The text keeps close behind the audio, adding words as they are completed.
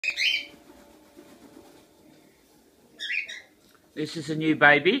This is a new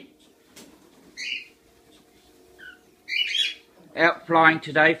baby. Out flying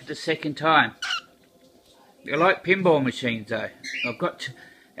today for the second time. They're like pinball machines though.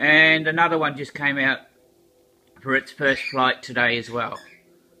 And another one just came out for its first flight today as well.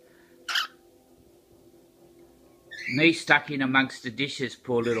 And he's stuck in amongst the dishes,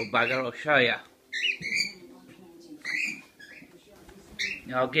 poor little bugger. I'll show you.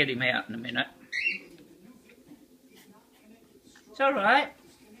 I'll get him out in a minute. It's alright.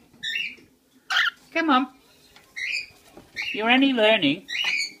 Come on. You're only learning.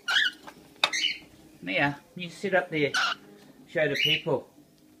 Mia, you sit up there. Show the people.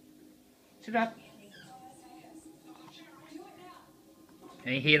 Sit up.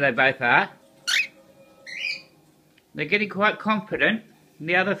 And here they both are. They're getting quite confident. And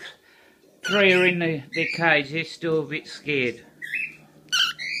the other three are in their cage. They're still a bit scared.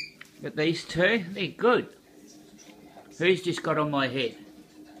 But these two, they're good. Who's just got on my head?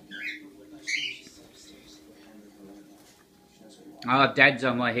 Oh, Dad's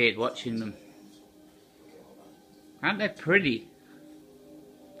on my head watching them. Aren't they pretty?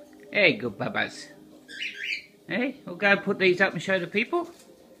 Hey, good bubbas. Hey, we'll go put these up and show the people.